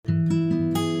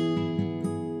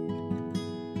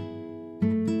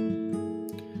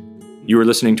You are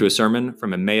listening to a sermon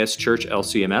from Emmaus Church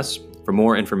LCMS. For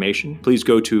more information, please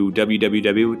go to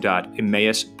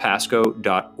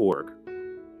www.emmauspasco.org.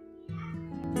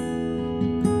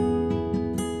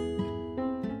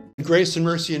 Grace and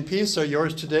mercy and peace are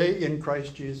yours today in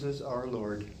Christ Jesus our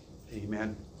Lord.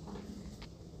 Amen.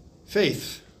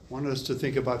 Faith. I wanted us to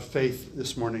think about faith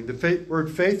this morning. The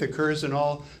word faith occurs in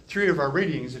all three of our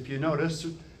readings. If you notice,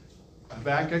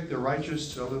 Habakkuk, the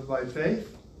righteous shall live by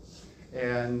faith.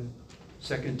 And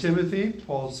 2 Timothy,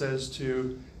 Paul says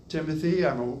to Timothy,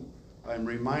 I'm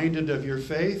reminded of your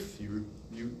faith. You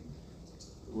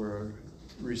were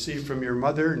received from your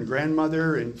mother and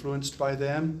grandmother, influenced by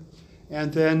them.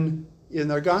 And then in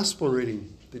their gospel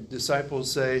reading, the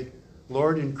disciples say,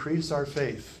 Lord, increase our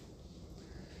faith.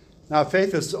 Now,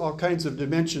 faith has all kinds of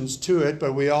dimensions to it,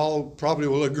 but we all probably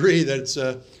will agree that it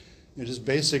is a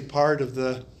basic part of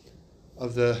the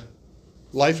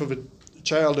life of a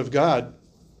child of God.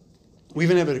 We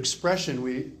even have an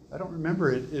expression, I don't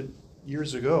remember it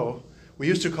years ago. We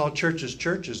used to call churches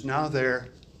churches. Now they're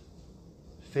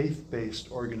faith-based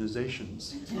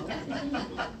organizations.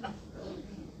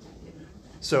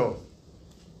 So,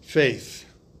 faith.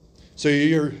 So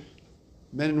you're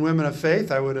men and women of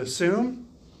faith, I would assume.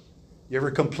 You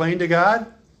ever complain to God?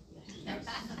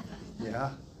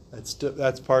 Yeah,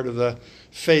 that's part of the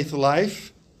faith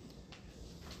life.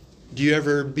 Do you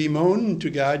ever bemoan to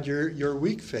God your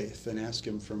weak faith and ask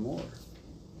Him for more?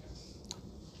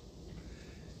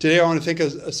 Today I want to think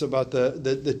us about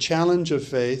the challenge of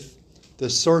faith, the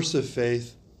source of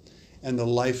faith, and the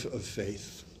life of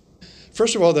faith.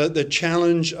 First of all, the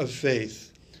challenge of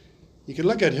faith. You can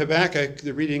look at Habakkuk,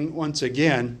 the reading once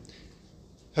again.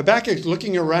 Habakkuk's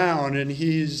looking around and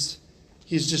he's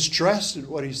distressed at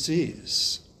what he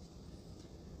sees.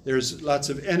 There's lots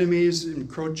of enemies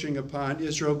encroaching upon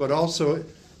Israel, but also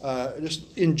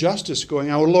just injustice going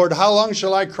on. Oh, Lord, how long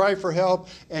shall I cry for help,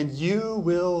 and you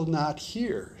will not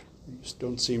hear? You just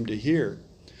don't seem to hear.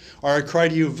 Or I cry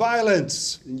to you,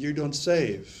 violence, and you don't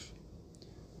save.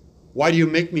 Why do you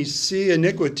make me see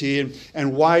iniquity,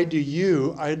 and why do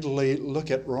you idly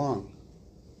look at wrong?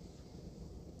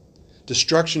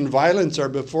 Destruction and violence are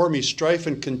before me, strife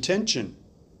and contention.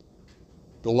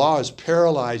 The law is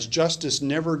paralyzed. Justice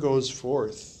never goes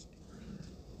forth.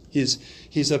 He's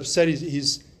upset.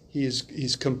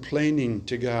 He's complaining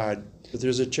to God. But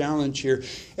there's a challenge here.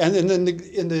 And then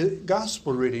in the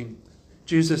gospel reading,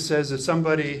 Jesus says, if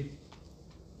somebody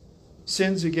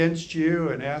sins against you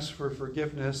and asks for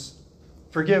forgiveness,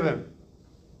 forgive him.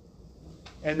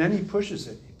 And then he pushes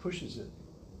it. He pushes it.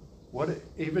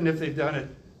 Even if they've done it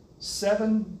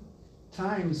 7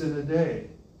 times in a day.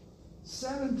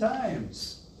 7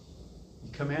 times. He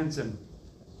commands them,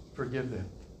 forgive them.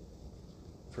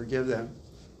 Forgive them.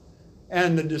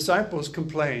 And the disciples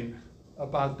complain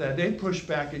about that. They push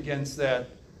back against that.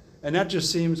 And that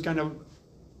just seems kind of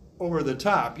over the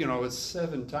top. You know, it's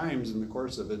 7 times in the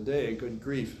course of a day. Good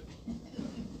grief.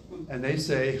 And they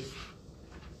say,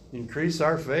 increase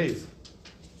our faith.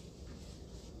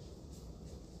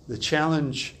 The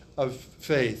challenge of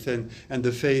faith and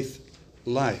the faith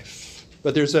life.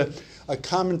 But there's a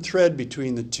common thread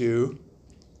between the two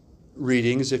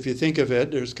readings. If you think of it,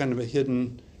 there's kind of a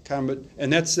hidden common,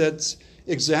 and that's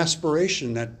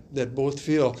exasperation that both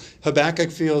feel. Habakkuk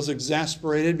feels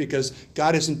exasperated because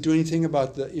God isn't doing anything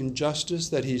about the injustice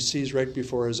that he sees right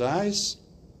before his eyes.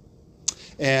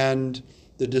 And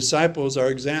the disciples are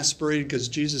exasperated because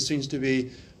Jesus seems to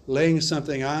be laying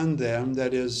something on them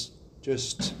that is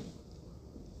just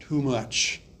too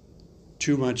much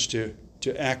to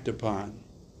act upon.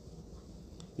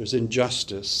 There's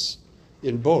injustice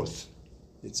in both.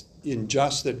 It's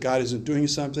unjust that God isn't doing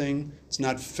something. It's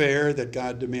not fair that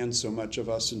God demands so much of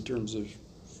us in terms of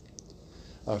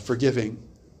forgiving.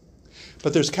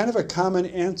 But there's kind of a common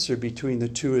answer between the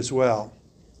two as well.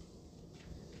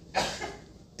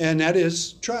 And that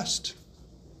is trust.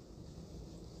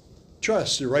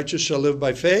 Trust. The righteous shall live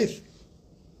by faith.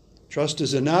 Trust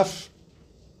is enough.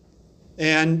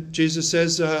 And Jesus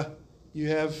says you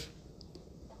have...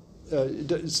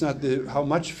 it's not how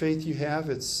much faith you have,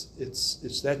 it's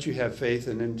that you have faith,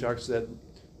 and then talks that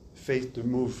faith to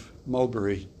move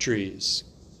mulberry trees.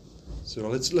 So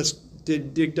let's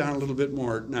dig down a little bit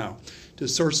more now to the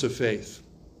source of faith.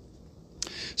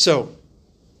 So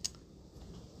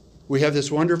we have this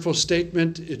wonderful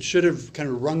statement. It should have kind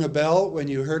of rung a bell when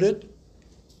you heard it.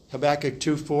 Habakkuk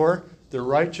 2:4, the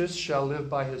righteous shall live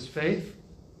by his faith.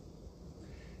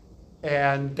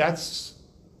 And that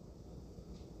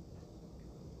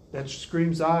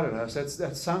screams out at us.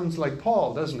 That sounds like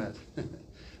Paul, doesn't it? And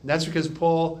that's because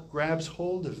Paul grabs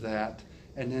hold of that,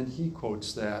 and then he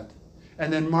quotes that.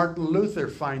 And then Martin Luther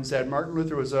finds that. Martin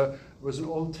Luther was an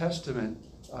Old Testament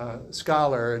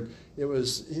scholar, and it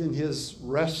was in his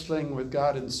wrestling with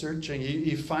God and searching,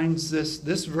 he finds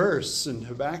this verse in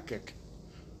Habakkuk.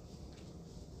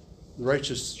 The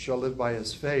righteous shall live by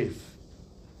his faith.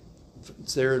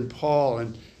 It's there in Paul,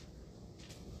 and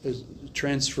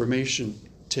transformation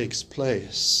takes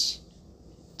place.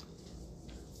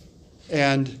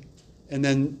 And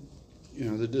then,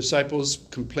 the disciples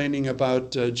complaining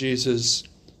about Jesus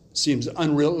seems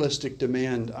unrealistic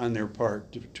demand on their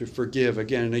part to forgive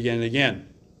again and again and again.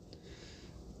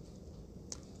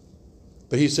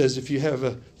 But he says, if you have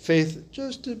a faith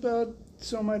just about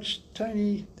so much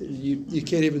tiny that you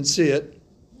can't even see it,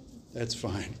 that's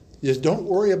fine. Just don't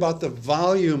worry about the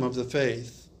volume of the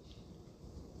faith.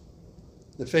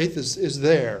 The faith is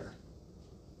there.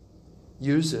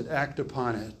 Use it, act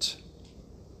upon it,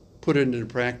 put it into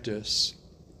practice.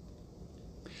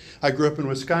 I grew up in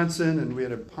Wisconsin, and we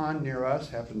had a pond near us,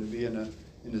 happened to be in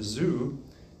a zoo,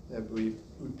 that we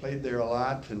played there a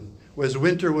lot. And as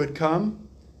winter would come,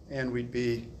 and we'd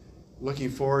be looking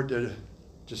forward to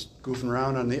just goofing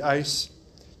around on the ice.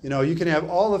 You can have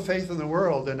all the faith in the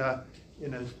world in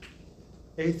an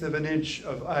eighth of an inch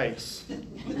of ice,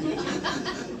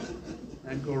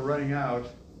 and go running out,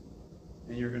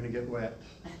 and you're going to get wet.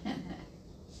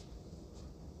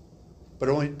 But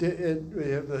we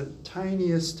have the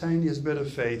tiniest bit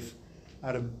of faith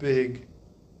on a big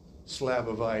slab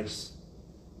of ice,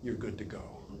 you're good to go.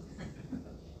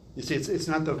 You see, it's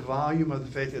not the volume of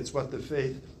the faith, it's what the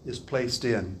faith is placed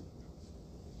in.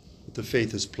 What the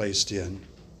faith is placed in.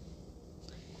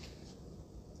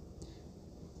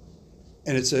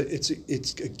 And it's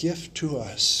a gift to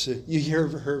us. You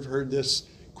have heard this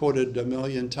quoted a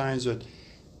million times, but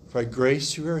by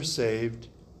grace you are saved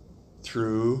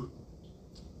through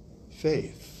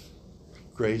faith.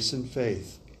 Grace and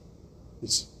faith.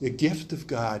 It's a gift of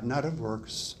God, not of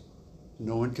works.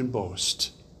 No one can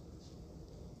boast.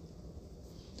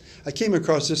 I came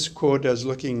across this quote. I was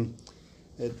looking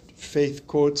at faith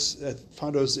quotes. I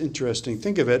found it was interesting.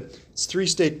 Think of it. It's 3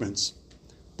 statements.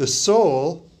 The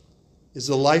soul is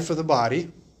the life of the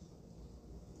body.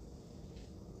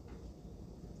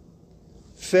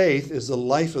 Faith is the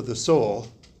life of the soul.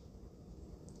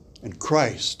 And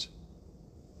Christ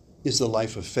is the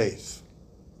life of faith.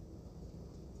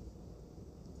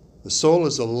 The soul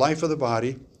is the life of the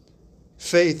body.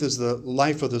 Faith is the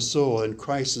life of the soul, and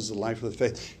Christ is the life of the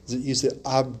faith. He's the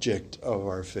object of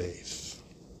our faith.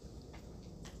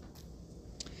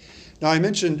 Now, I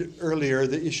mentioned earlier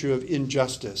the issue of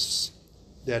injustice.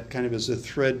 That kind of is a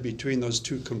thread between those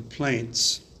 2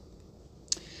 complaints.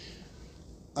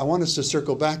 I want us to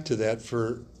circle back to that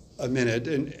for a minute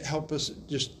and help us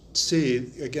just see,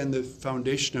 again, the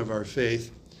foundation of our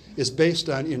faith is based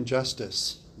on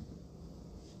injustice.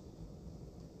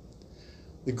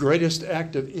 The greatest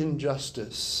act of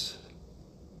injustice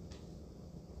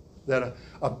that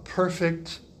a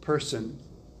perfect person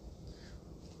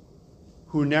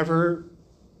who never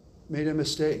made a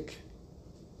mistake,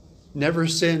 never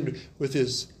sinned with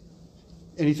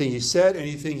anything he said,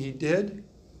 anything he did,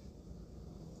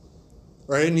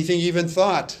 or anything he even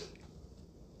thought.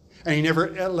 And he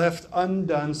never left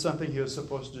undone something he was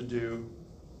supposed to do.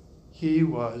 He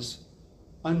was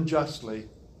unjustly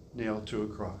nailed to a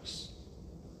cross.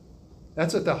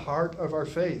 That's at the heart of our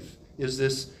faith, is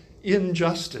this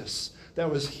injustice that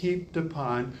was heaped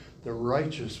upon the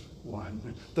righteous one,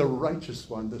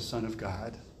 the Son of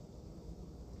God.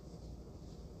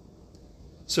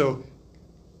 So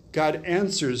God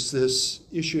answers this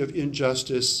issue of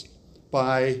injustice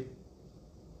by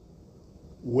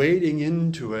wading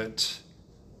into it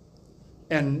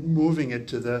and moving it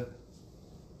to the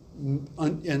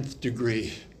nth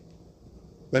degree,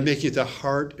 by making it the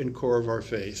heart and core of our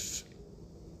faith.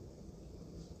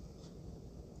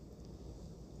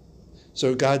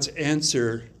 So God's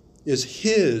answer is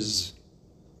his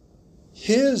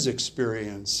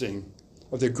experiencing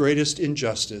of the greatest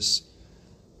injustice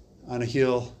on a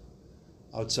hill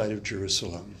outside of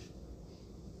Jerusalem.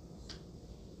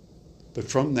 But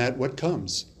from that, what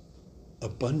comes?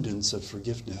 Abundance of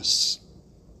forgiveness.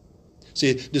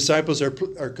 See, disciples are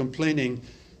complaining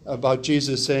about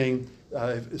Jesus saying,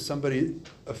 if somebody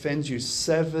offends you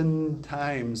 7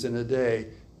 times in a day,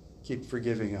 keep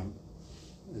forgiving them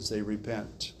as they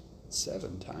repent.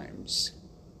 7 times.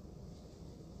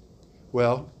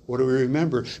 Well, what do we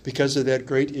remember? Because of that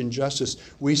great injustice,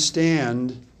 we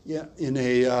stand in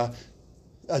a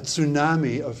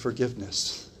tsunami of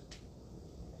forgiveness.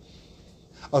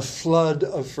 A flood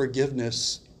of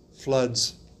forgiveness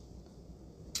floods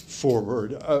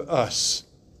forward us.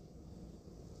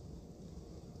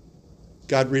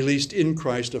 God released in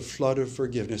Christ a flood of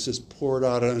forgiveness is poured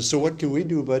out on us. So what can we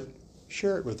do but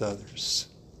share it with others?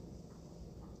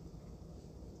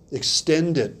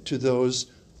 Extend it to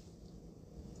those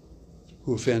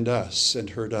who offend us and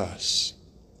hurt us.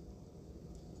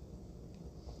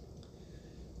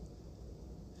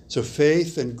 So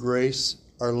faith and grace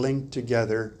are linked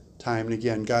together time and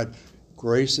again. God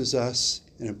graces us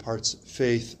and imparts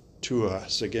faith to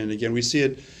us again and again. We see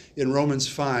it in Romans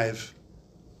 5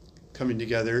 coming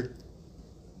together.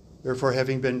 Therefore,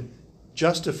 having been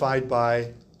justified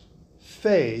by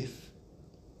faith,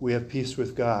 we have peace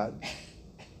with God.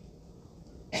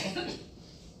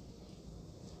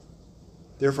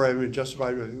 Therefore, having been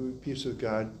justified by peace with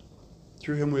God,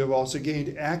 through him we have also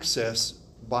gained access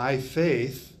by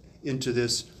faith into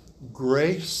this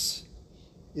grace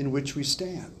in which we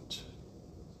stand.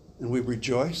 And we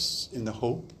rejoice in the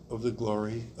hope of the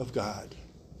glory of God.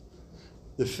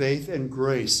 The faith and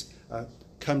grace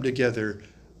come together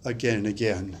again and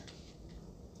again.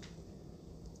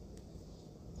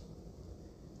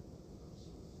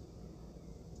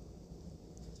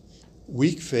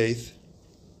 Weak faith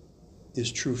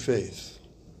is true faith.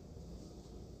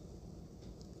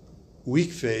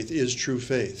 Weak faith is true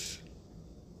faith.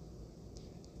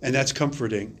 And that's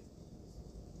comforting.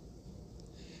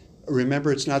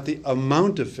 Remember, it's not the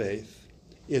amount of faith,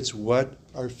 it's what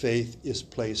our faith is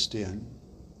placed in.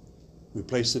 We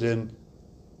place it in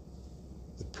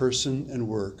the person and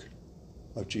work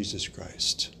of Jesus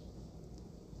Christ.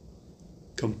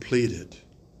 Completed.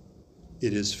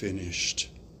 It is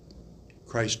finished.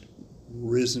 Christ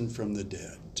risen from the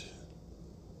dead.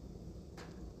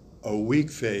 A weak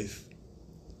faith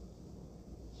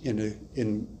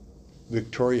in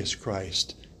victorious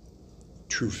Christ,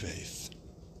 true faith.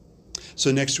 So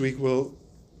next week we'll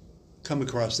come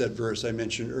across that verse I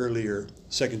mentioned earlier,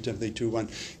 2 Timothy 2:1.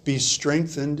 Be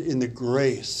strengthened in the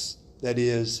grace that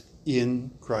is in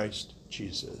Christ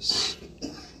Jesus.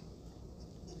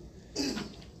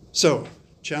 So,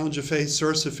 challenge of faith,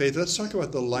 source of faith. Let's talk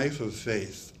about the life of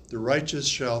faith. The righteous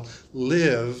shall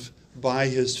live by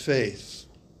his faith.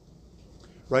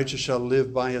 Righteous shall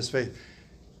live by his faith.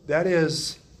 That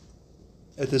is,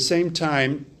 at the same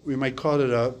time, we might call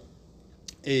it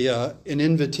an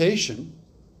invitation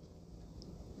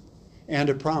and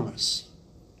a promise.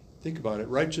 Think about it.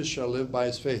 Righteous shall live by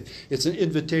his faith. It's an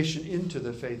invitation into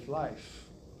the faith life.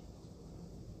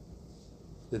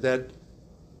 It's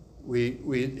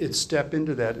step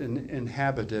into that and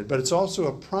inhabit it. But it's also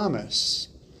a promise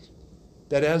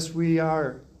that as we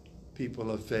are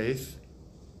people of faith,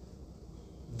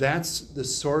 that's the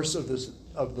source of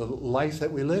the life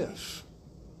that we live.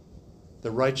 The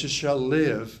righteous shall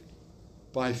live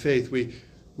by faith. We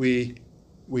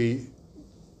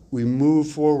move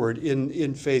forward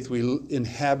in faith. We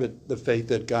inhabit the faith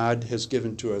that God has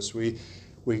given to us. We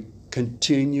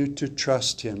continue to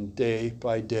trust him day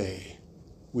by day.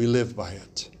 We live by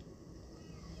it.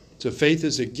 So faith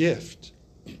is a gift,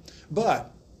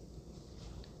 but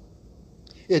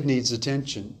it needs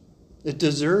attention. It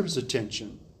deserves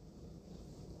attention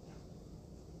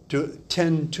to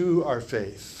tend to our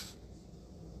faith.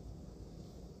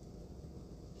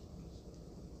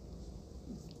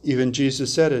 Even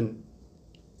Jesus said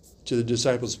to the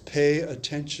disciples, pay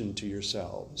attention to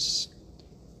yourselves.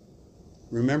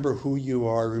 Remember who you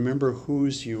are. Remember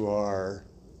whose you are.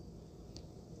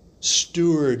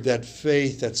 Steward that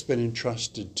faith that's been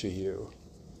entrusted to you.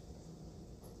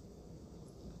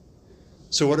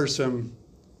 So what are some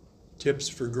tips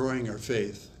for growing our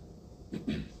faith?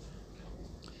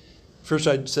 First,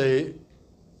 I'd say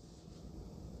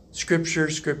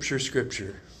Scripture, Scripture,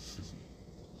 Scripture.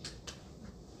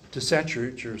 To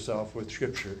saturate yourself with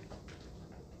Scripture.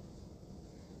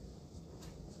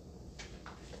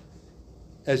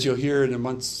 As you'll hear in the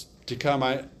months to come,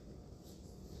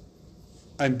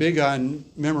 I'm big on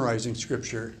memorizing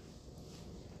Scripture.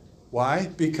 Why?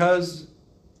 Because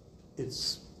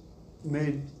it's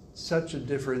made such a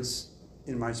difference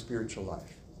in my spiritual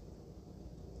life.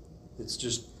 It's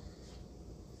just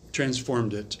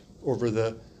transformed it over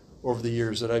the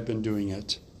years that I've been doing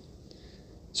it.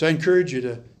 So I encourage you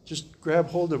to just grab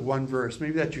hold of one verse,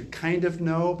 maybe that you kind of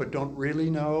know but don't really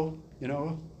know. You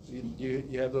know,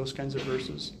 you have those kinds of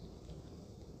verses?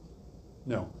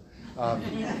 No.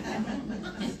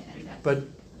 But,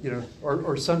 you know,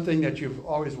 or something that you've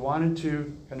always wanted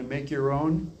to kind of make your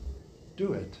own,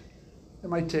 do it. It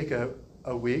might take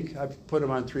a week. I've put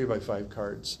them on 3x5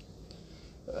 cards.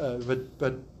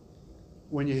 But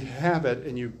when you have it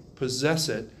and you possess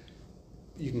it,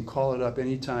 you can call it up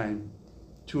anytime,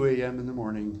 2 a.m. in the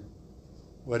morning,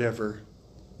 whatever,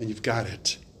 and you've got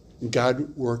it. And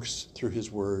God works through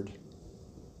his word.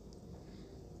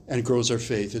 And it grows our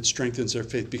faith. It strengthens our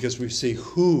faith because we see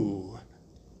who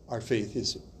our faith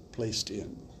is placed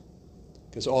in.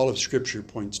 Because all of Scripture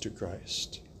points to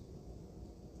Christ.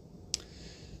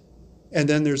 And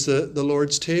then there's the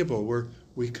Lord's table where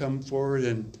we come forward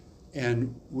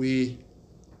and we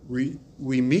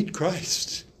meet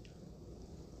Christ.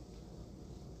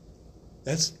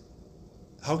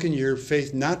 How can your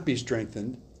faith not be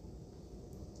strengthened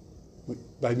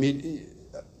by meeting?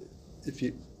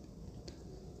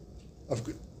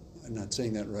 I'm not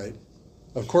saying that right.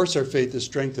 Of course, our faith is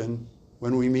strengthened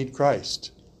when we meet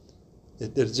Christ.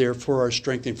 It is there for our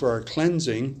strengthening, for our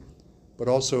cleansing, but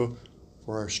also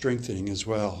for our strengthening as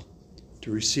well,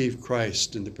 to receive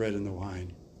Christ in the bread and the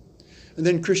wine. And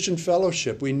then Christian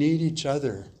fellowship. We need each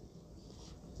other.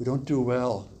 We don't do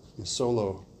well in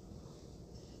solo.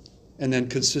 And then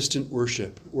consistent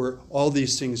worship, where all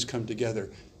these things come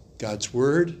together. God's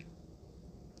Word,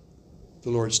 the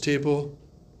Lord's table,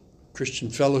 Christian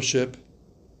fellowship,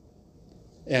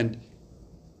 and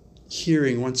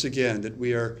hearing once again that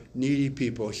we are needy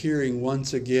people, hearing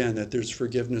once again that there's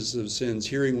forgiveness of sins,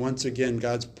 hearing once again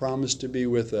God's promise to be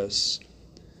with us.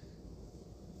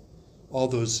 All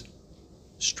those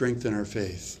strengthen our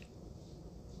faith.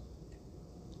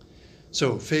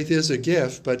 So faith is a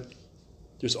gift, but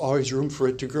there's always room for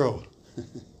it to grow.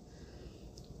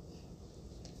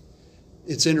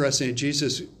 It's interesting,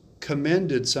 Jesus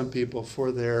commended some people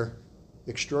for their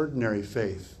extraordinary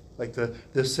faith, like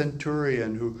the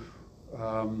centurion who,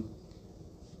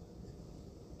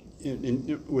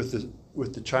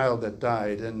 with the child that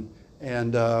died,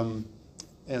 and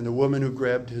the woman who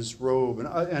grabbed his robe,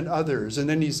 and others, and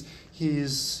then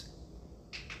he's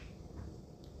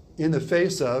in the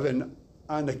face of and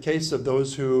on the case of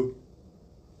those who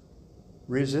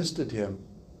resisted him.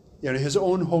 His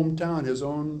own hometown, his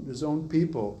own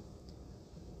people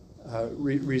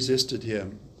resisted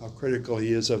him. How critical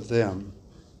he is of them.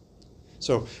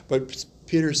 So, but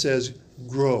Peter says,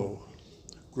 grow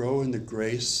in the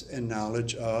grace and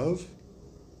knowledge of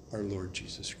our Lord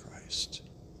Jesus Christ.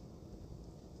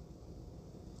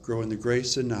 Grow in the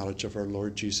grace and knowledge of our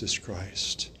Lord Jesus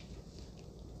Christ.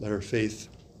 Let our faith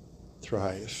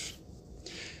thrive.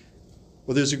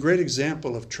 Well, there's a great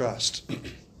example of trust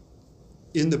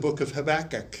in the book of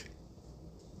Habakkuk.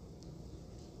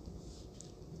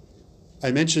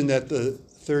 I mentioned that the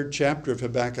third chapter of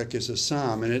Habakkuk is a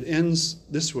psalm, and it ends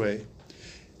this way.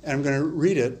 And I'm going to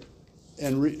read it,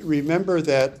 and remember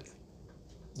that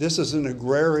this is an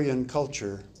agrarian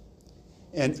culture,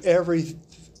 and everything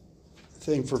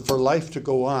for life to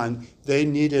go on, they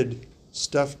needed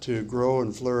stuff to grow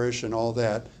and flourish and all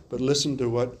that. But listen to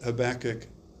what Habakkuk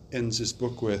ends his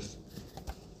book with.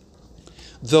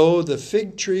 Though the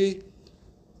fig tree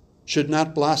should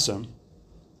not blossom,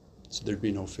 so there'd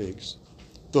be no figs.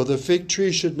 Though the fig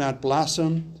tree should not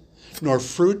blossom, nor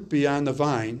fruit be on the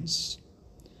vines,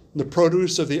 the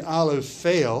produce of the olive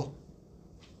fail,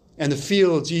 and the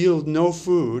fields yield no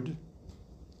food,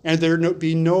 and there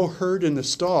be no herd in the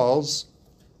stalls,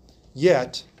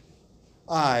 yet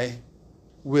I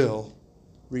will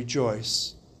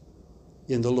rejoice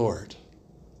in the Lord.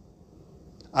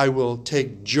 I will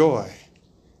take joy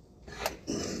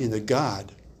in the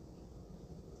God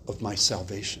of my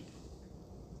salvation.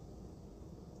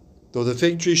 Though the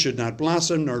fig tree should not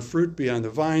blossom, nor fruit be on the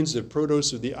vines, the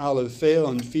produce of the olive fail,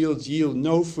 and fields yield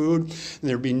no food, and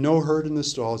there be no herd in the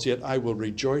stalls, yet I will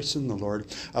rejoice in the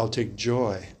Lord. I'll take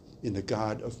joy in the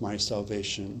God of my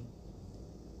salvation.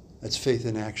 That's faith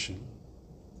in action.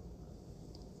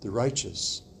 The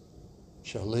righteous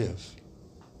shall live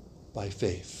by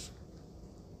faith.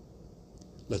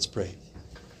 Let's pray.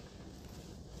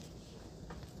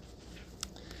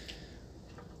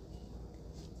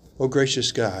 Oh,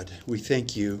 gracious God, we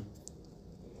thank you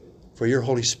for your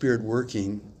Holy Spirit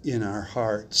working in our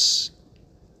hearts,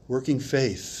 working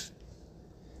faith.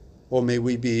 Oh, may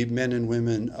we be men and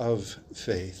women of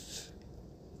faith,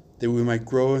 that we might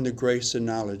grow in the grace and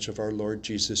knowledge of our Lord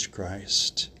Jesus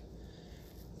Christ.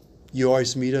 You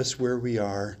always meet us where we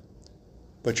are,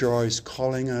 but you're always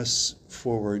calling us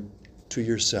forward to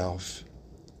yourself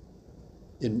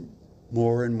in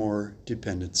more and more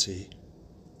dependency.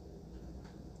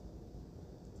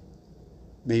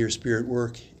 May your Spirit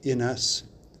work in us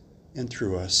and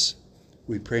through us.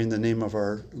 We pray in the name of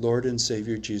our Lord and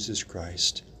Savior, Jesus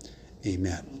Christ.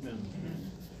 Amen.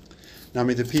 Amen. Now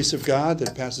may the peace of God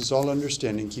that passes all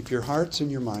understanding keep your hearts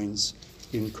and your minds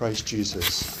in Christ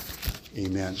Jesus.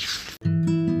 Amen.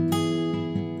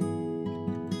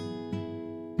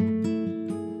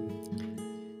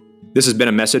 This has been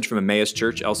a message from Emmaus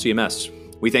Church LCMS.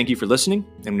 We thank you for listening,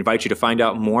 and we invite you to find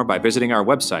out more by visiting our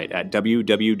website at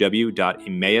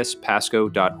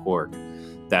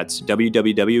www.emmauspasco.org. That's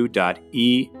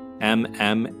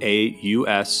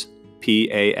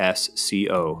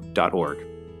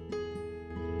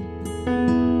www.emmauspasco.org.